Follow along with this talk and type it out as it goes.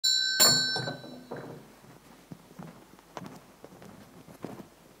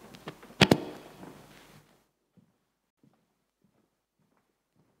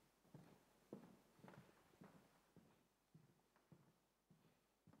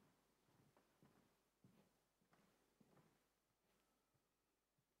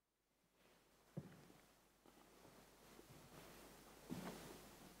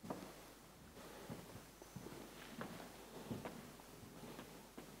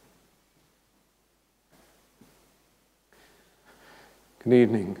Good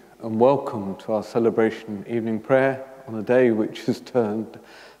evening and welcome to our celebration evening prayer on a day which has turned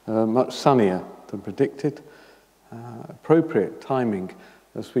much sunnier than predicted. Appropriate timing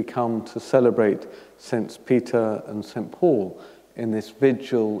as we come to celebrate Saints Peter and St. Paul in this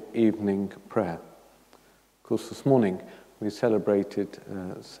vigil evening prayer. Of course, this morning we celebrated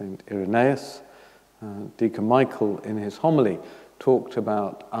St. Irenaeus. Deacon Michael in his homily talked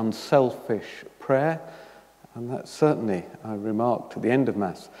about unselfish prayer. And that certainly, I remarked at the end of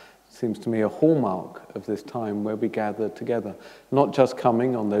Mass, seems to me a hallmark of this time where we gather together. Not just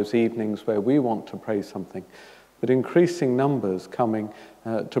coming on those evenings where we want to pray something, but increasing numbers coming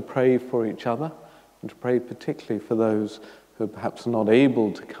to pray for each other and to pray particularly for those who perhaps are not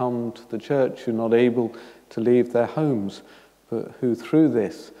able to come to the church, who are not able to leave their homes, but who through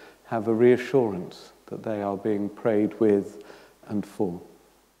this have a reassurance that they are being prayed with and for.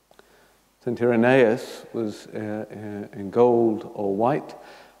 St. Irenaeus was in gold or white.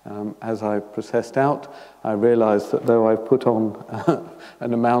 As I processed out, I realized that though I put on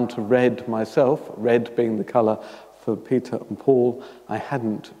an amount of red myself, red being the color for Peter and Paul, I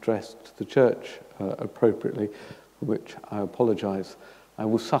hadn't dressed the church appropriately, for which I apologize. I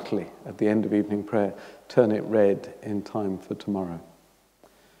will subtly, at the end of evening prayer, turn it red in time for tomorrow.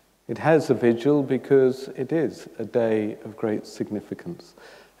 It has a vigil because it is a day of great significance.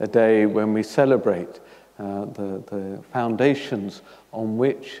 A day when we celebrate the foundations on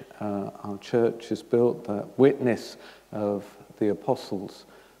which our church is built, the witness of the apostles.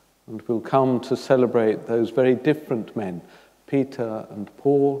 And we'll come to celebrate those very different men, Peter and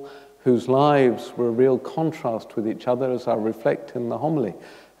Paul, whose lives were a real contrast with each other, as I reflect in the homily,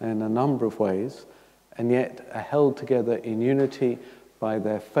 in a number of ways, and yet are held together in unity by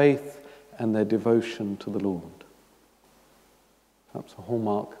their faith and their devotion to the Lord. Perhaps a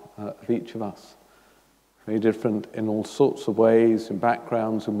hallmark of each of us. Very different in all sorts of ways, in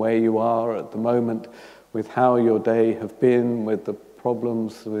backgrounds, and where you are at the moment, with how your day have been, with the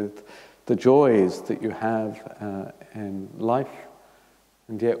problems, with the joys that you have in life.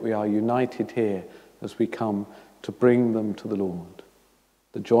 And yet we are united here as we come to bring them to the Lord.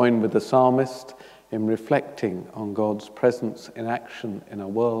 To join with the psalmist in reflecting on God's presence in action in our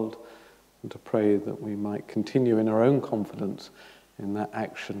world, and to pray that we might continue in our own confidence in that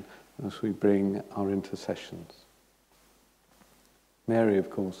action as we bring our intercessions. Mary,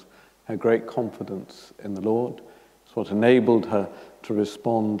 of course, had great confidence in the Lord. It's what enabled her to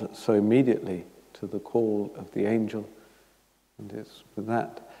respond so immediately to the call of the angel. And it's with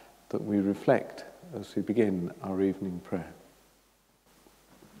that that we reflect as we begin our evening prayer.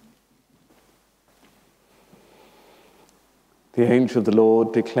 The angel of the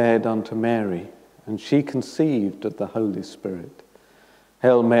Lord declared unto Mary, and she conceived of the Holy Spirit.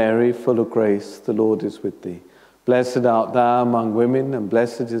 Hail Mary, full of grace, the Lord is with thee. Blessed art thou among women, and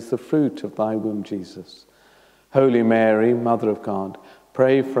blessed is the fruit of thy womb, Jesus. Holy Mary, Mother of God,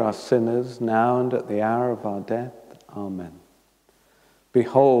 pray for us sinners, now and at the hour of our death. Amen.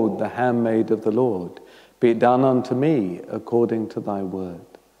 Behold the handmaid of the Lord, be it done unto me according to thy word.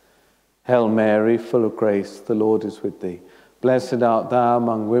 Hail Mary, full of grace, the Lord is with thee. Blessed art thou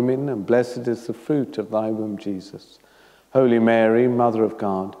among women, and blessed is the fruit of thy womb, Jesus. Holy Mary, Mother of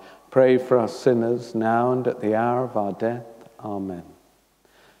God, pray for us sinners, now and at the hour of our death. Amen.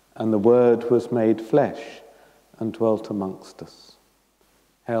 And the Word was made flesh and dwelt amongst us.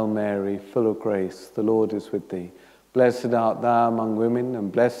 Hail Mary, full of grace, the Lord is with thee. Blessed art thou among women,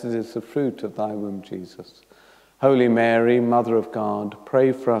 and blessed is the fruit of thy womb, Jesus. Holy Mary, Mother of God,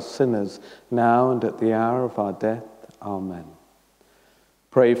 pray for us sinners, now and at the hour of our death. Amen.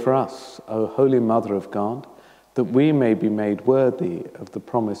 Pray for us, O Holy Mother of God, that we may be made worthy of the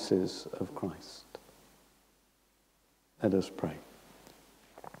promises of Christ. Let us pray.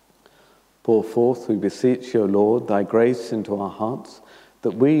 Pour forth, we beseech you, O Lord, thy grace into our hearts,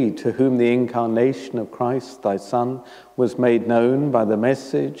 that we, to whom the incarnation of Christ, thy Son, was made known by the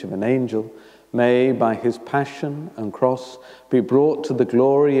message of an angel, may, by his passion and cross, be brought to the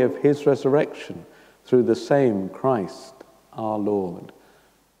glory of his resurrection, through the same Christ our Lord.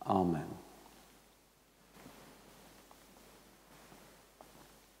 Amen.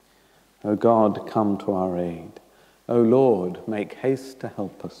 O God, come to our aid. O Lord, make haste to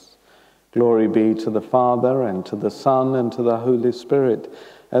help us. Glory be to the Father, and to the Son, and to the Holy Spirit,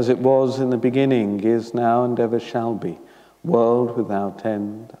 as it was in the beginning, is now, and ever shall be, world without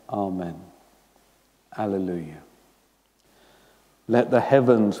end. Amen. Alleluia. Let the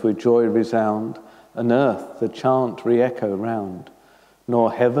heavens with joy resound, and earth the chant re-echo round.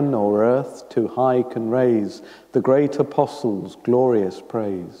 Nor heaven nor earth too high can raise the great apostles' glorious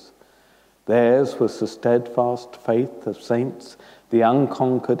praise. Theirs was the steadfast faith of saints, the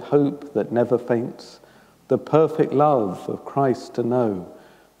unconquered hope that never faints, the perfect love of Christ to know,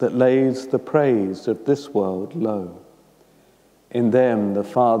 that lays the praise of this world low. In them the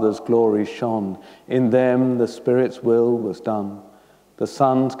Father's glory shone, in them the Spirit's will was done. The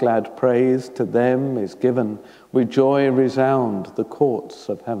Son's glad praise to them is given, with joy resound the courts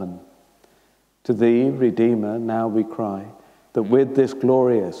of heaven. To thee, Redeemer, now we cry, that with this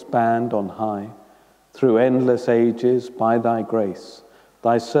glorious band on high, through endless ages, by thy grace,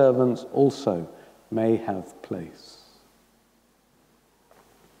 thy servants also may have place.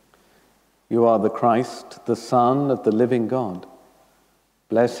 You are the Christ, the Son of the living God.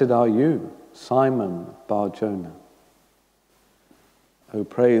 Blessed are you, Simon Bar-Jonah. O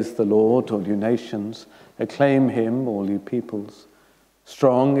praise the Lord, all you nations. Acclaim him, all you peoples.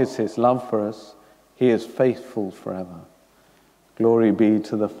 Strong is his love for us. He is faithful forever. Glory be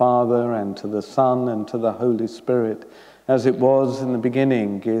to the Father, and to the Son, and to the Holy Spirit, as it was in the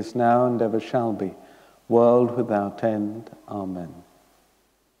beginning, is now, and ever shall be, world without end. Amen.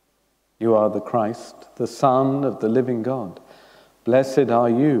 You are the Christ, the Son of the living God. Blessed are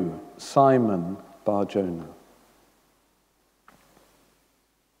you, Simon Bar-Jonah.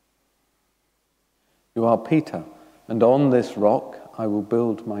 You are Peter, and on this rock I will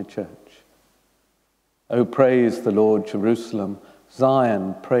build my church. O praise the Lord, Jerusalem.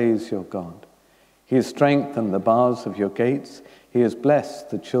 Zion, praise your God. He has strengthened the bars of your gates. He has blessed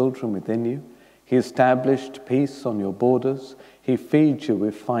the children within you. He established peace on your borders. He feeds you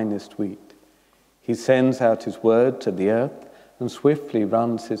with finest wheat. He sends out his word to the earth and swiftly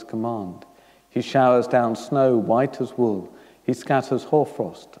runs his command. He showers down snow white as wool. He scatters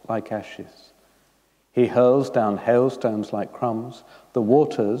hoarfrost like ashes. He hurls down hailstones like crumbs. The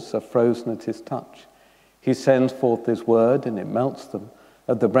waters are frozen at his touch. He sends forth his word, and it melts them.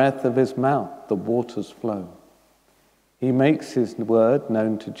 At the breath of his mouth, the waters flow. He makes his word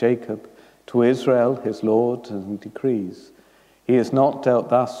known to Jacob, to Israel his Lord, and decrees. He has not dealt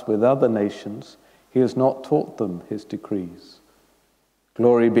thus with other nations. He has not taught them his decrees.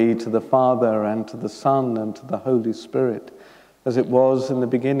 Glory be to the Father, and to the Son, and to the Holy Spirit, as it was in the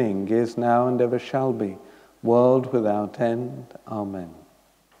beginning, is now, and ever shall be, world without end. Amen.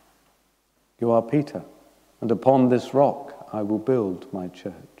 You are Peter, and upon this rock I will build my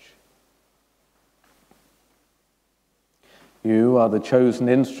church. You are the chosen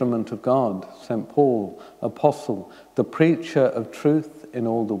instrument of God, St. Paul, apostle, the preacher of truth in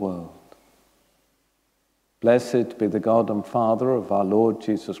all the world. Blessed be the God and Father of our Lord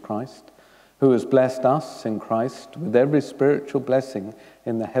Jesus Christ, who has blessed us in Christ with every spiritual blessing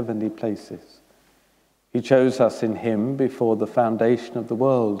in the heavenly places. He chose us in him before the foundation of the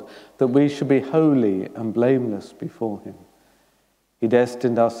world, that we should be holy and blameless before him. He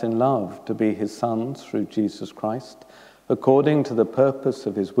destined us in love to be his sons through Jesus Christ, according to the purpose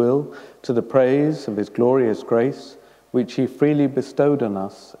of his will, to the praise of his glorious grace, which he freely bestowed on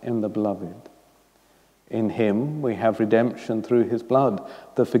us in the Beloved. In him we have redemption through his blood,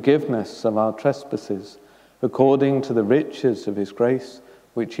 the forgiveness of our trespasses, according to the riches of his grace,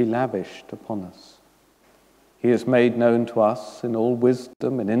 which he lavished upon us. He has made known to us in all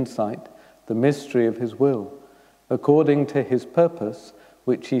wisdom and insight the mystery of his will, according to his purpose,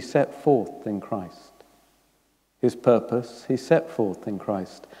 which he set forth in Christ. His purpose he set forth in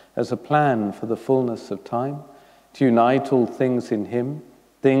Christ as a plan for the fullness of time, to unite all things in him,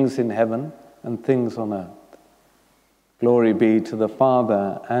 things in heaven and things on earth. Glory be to the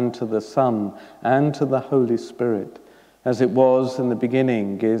Father, and to the Son, and to the Holy Spirit, as it was in the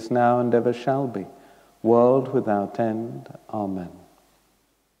beginning, is now, and ever shall be, world without end. Amen.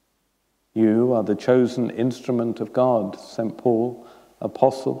 You are the chosen instrument of God, St. Paul,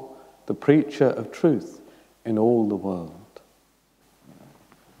 apostle, the preacher of truth in all the world.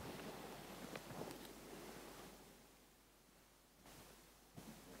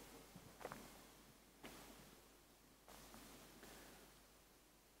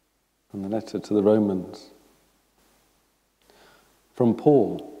 And the letter to the Romans. From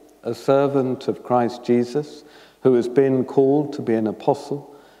Paul, a servant of Christ Jesus, who has been called to be an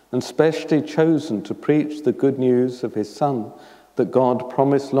apostle and specially chosen to preach the good news of his Son that God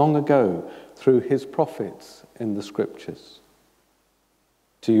promised long ago through his prophets in the Scriptures.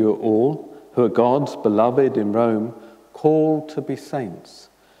 To you all, who are God's beloved in Rome, called to be saints,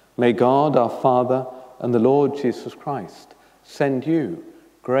 may God our Father and the Lord Jesus Christ send you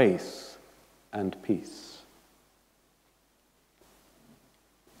grace and peace.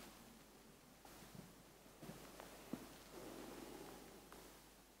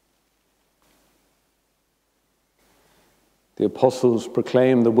 The apostles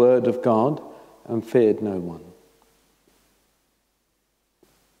proclaimed the word of God and feared no one.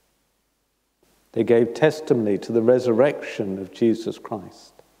 They gave testimony to the resurrection of Jesus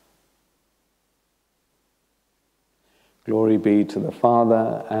Christ. Glory be to the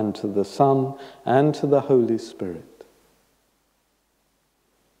Father, and to the Son, and to the Holy Spirit.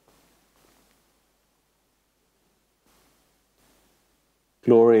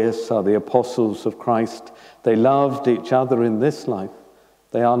 Glorious are the apostles of Christ. They loved each other in this life.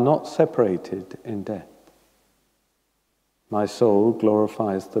 They are not separated in death. My soul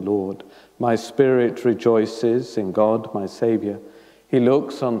glorifies the Lord. My spirit rejoices in God, my Saviour. He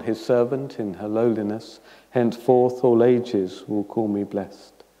looks on his servant in her lowliness. Henceforth all ages will call me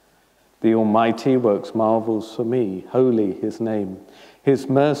blessed. The Almighty works marvels for me. Holy his name. His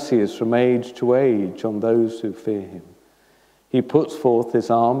mercy is from age to age on those who fear him. He puts forth his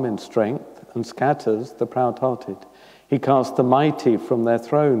arm in strength and scatters the proud-hearted. He casts the mighty from their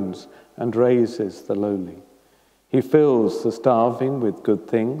thrones and raises the lowly. He fills the starving with good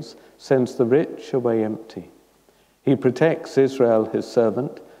things, sends the rich away empty. He protects Israel, his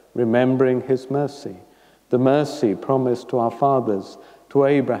servant, remembering his mercy, the mercy promised to our fathers, to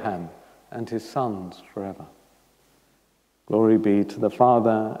Abraham and his sons forever. Glory be to the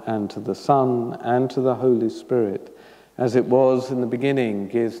Father, and to the Son, and to the Holy Spirit, as it was in the beginning,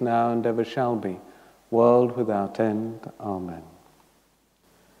 is now, and ever shall be, world without end. Amen.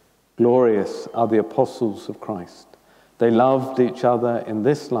 Glorious are the apostles of Christ. They loved each other in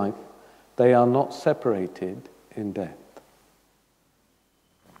this life. They are not separated in death.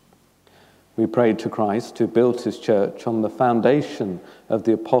 We pray to Christ, who built his church on the foundation of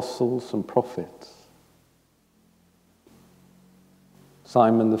the apostles and prophets.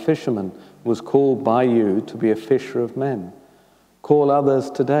 Simon the fisherman was called by you to be a fisher of men. Call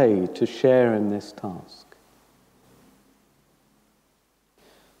others today to share in this task.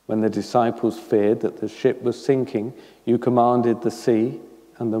 When the disciples feared that the ship was sinking, you commanded the sea,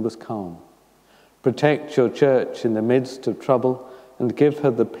 and there was calm. Protect your church in the midst of trouble, and give her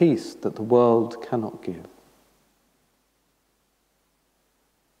the peace that the world cannot give.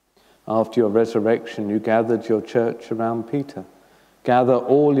 After your resurrection, you gathered your church around Peter. Gather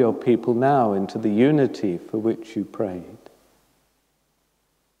all your people now into the unity for which you prayed.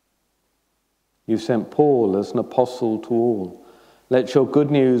 You sent Paul as an apostle to all. Let your good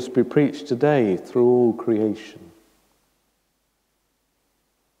news be preached today through all creation.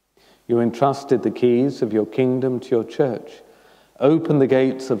 You entrusted the keys of your kingdom to your church. Open the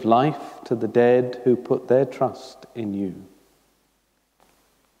gates of life to the dead who put their trust in you.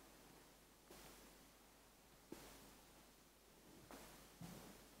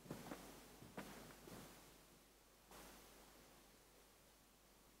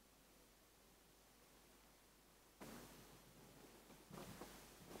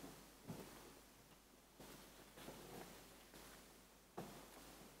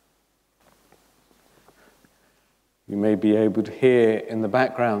 You may be able to hear in the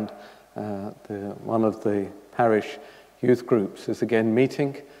background one of the parish youth groups is again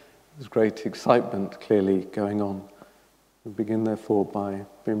meeting. There's great excitement clearly going on. We begin therefore by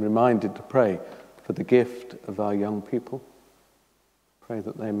being reminded to pray for the gift of our young people. Pray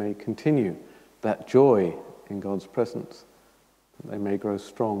that they may continue that joy in God's presence, that they may grow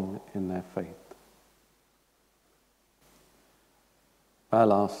strong in their faith.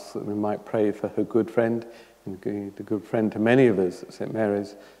 Val asks that we might pray for her good friend, indeed a good friend to many of us at St.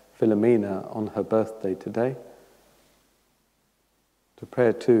 Mary's, Philomena, on her birthday today. To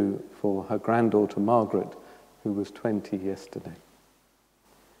pray too for her granddaughter Margaret, who was 20 yesterday.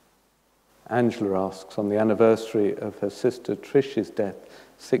 Angela asks on the anniversary of her sister Trish's death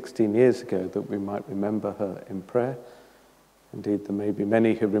 16 years ago that we might remember her in prayer. Indeed, there may be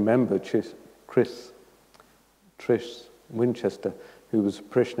many who remember Trish Winchester, who was a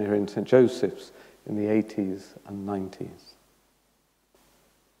parishioner in St. Joseph's in the 80s and 90s.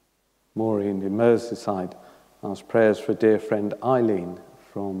 Maureen in Merseyside asks prayers for a dear friend Eileen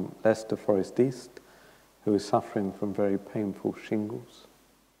from Leicester Forest East, who is suffering from very painful shingles.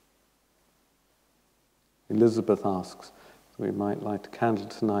 Elizabeth asks that we might light a candle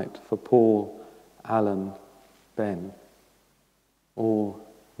tonight for Paul, Alan, Ben, all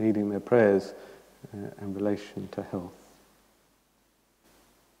needing their prayers in relation to health.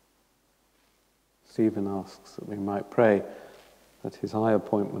 Stephen asks that we might pray that his eye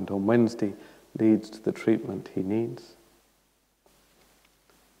appointment on Wednesday leads to the treatment he needs,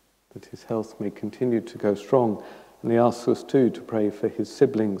 that his health may continue to go strong, and he asks us too to pray for his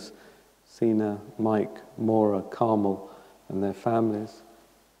siblings, Sina, Mike, Maura, Carmel, and their families,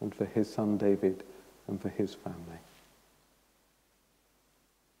 and for his son David and for his family.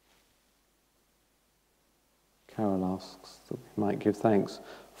 Carol asks that we might give thanks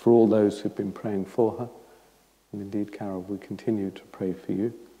for all those who've been praying for her. And indeed, Carol, we continue to pray for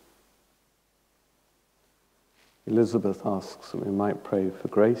you. Elizabeth asks that we might pray for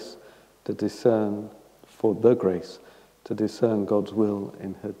grace to discern, for the grace to discern God's will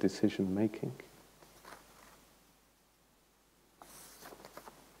in her decision making.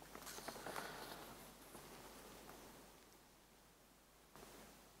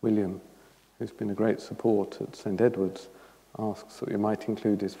 William, who's been a great support at St. Edward's, asks that we might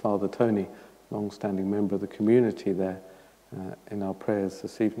include his father Tony, long-standing member of the community there, in our prayers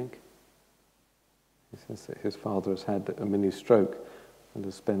this evening. He says that his father has had a mini stroke and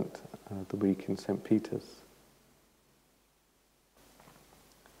has spent the week in St. Peter's.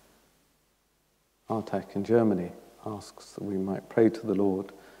 Artak in Germany asks that we might pray to the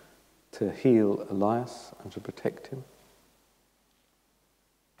Lord to heal Elias and to protect him.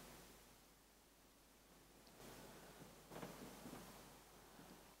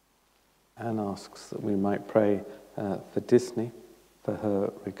 Anne asks that we might pray for Disney, for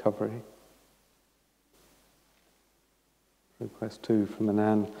her recovery. Request too from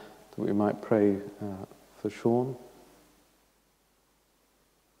Anne that we might pray for Sean,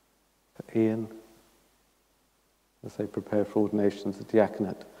 for Ian, as they prepare for ordinations at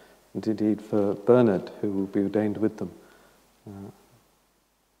diaconate, and indeed for Bernard, who will be ordained with them, who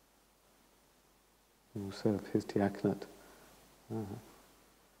will serve his diaconate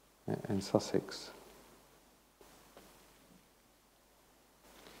in Sussex.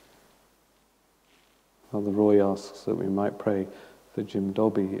 Father Roy asks that we might pray for Jim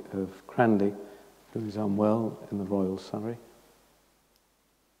Dobby of Cranley, who is unwell in the Royal Surrey.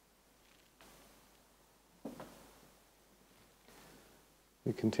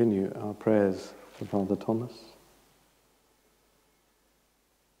 We continue our prayers for Father Thomas.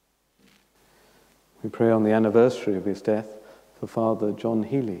 We pray on the anniversary of his death for Father John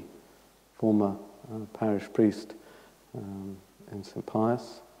Healy, former parish priest in St.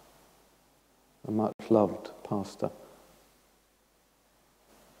 Pius, a much-loved pastor.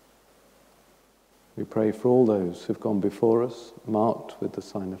 We pray for all those who've gone before us, marked with the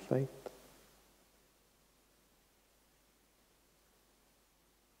sign of faith.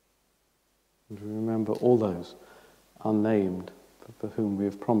 And we remember all those unnamed for whom we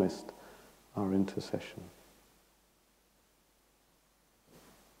have promised our intercession.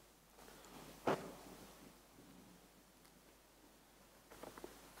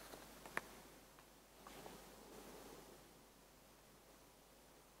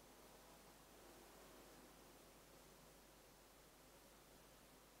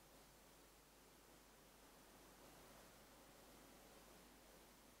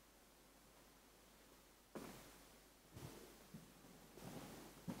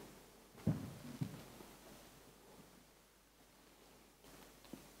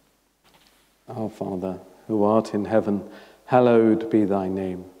 Our Father, who art in heaven, hallowed be thy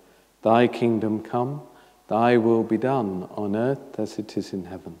name. Thy kingdom come, thy will be done on earth as it is in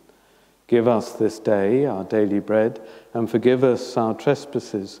heaven. Give us this day our daily bread, and forgive us our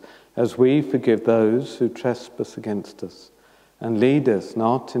trespasses, as we forgive those who trespass against us. And lead us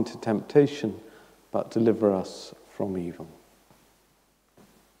not into temptation, but deliver us from evil.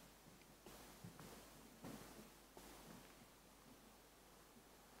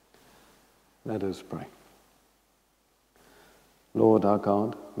 Let us pray. Lord our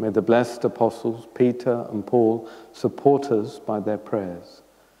God, may the blessed apostles Peter and Paul support us by their prayers.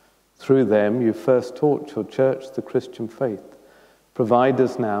 Through them you first taught your church the Christian faith. Provide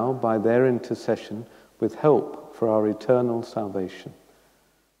us now, by their intercession, with help for our eternal salvation.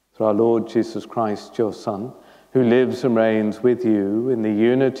 Through our Lord Jesus Christ, your Son, who lives and reigns with you in the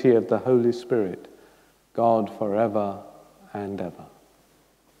unity of the Holy Spirit, God forever and ever.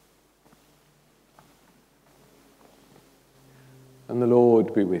 And the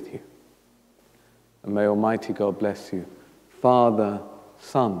Lord be with you. And may Almighty God bless you, Father,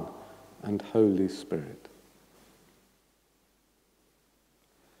 Son, and Holy Spirit.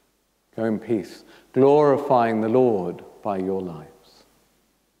 Go in peace, glorifying the Lord by your lives.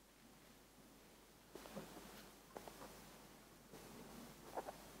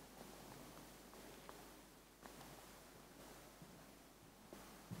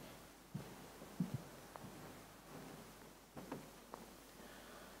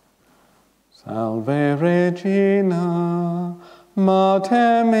 Salve Regina,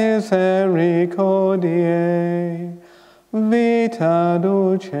 Mater misericordiae, vita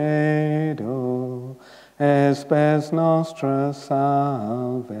dulcedo, espes nostra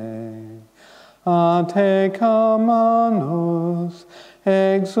salve. A te clamamus,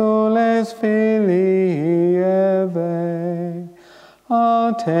 exules Filii Eve,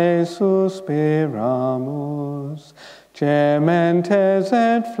 a te suspiramus, gementes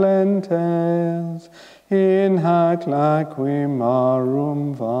et flentes, in hac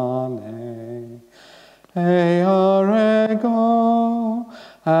lacrimarum vale. Ea rego,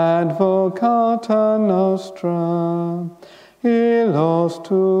 advocata nostra, illos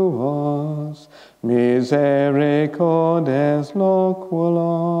tuos, misericordes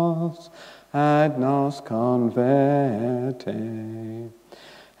loculos, ad nos converte.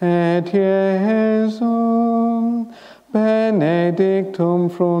 Et Iesum, benedictum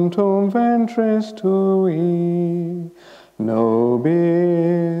fructum ventris tui,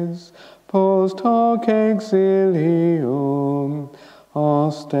 nobis post hoc exilium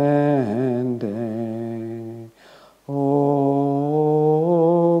ostende.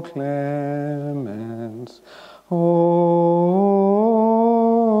 O clemens, O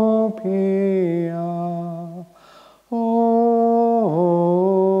pia, O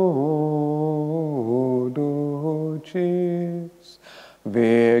dulcis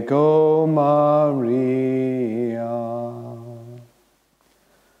Virgo Maria.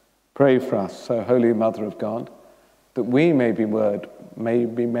 Pray for us, O Holy Mother of God, that we may be made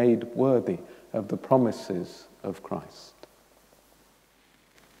worthy of the promises of Christ.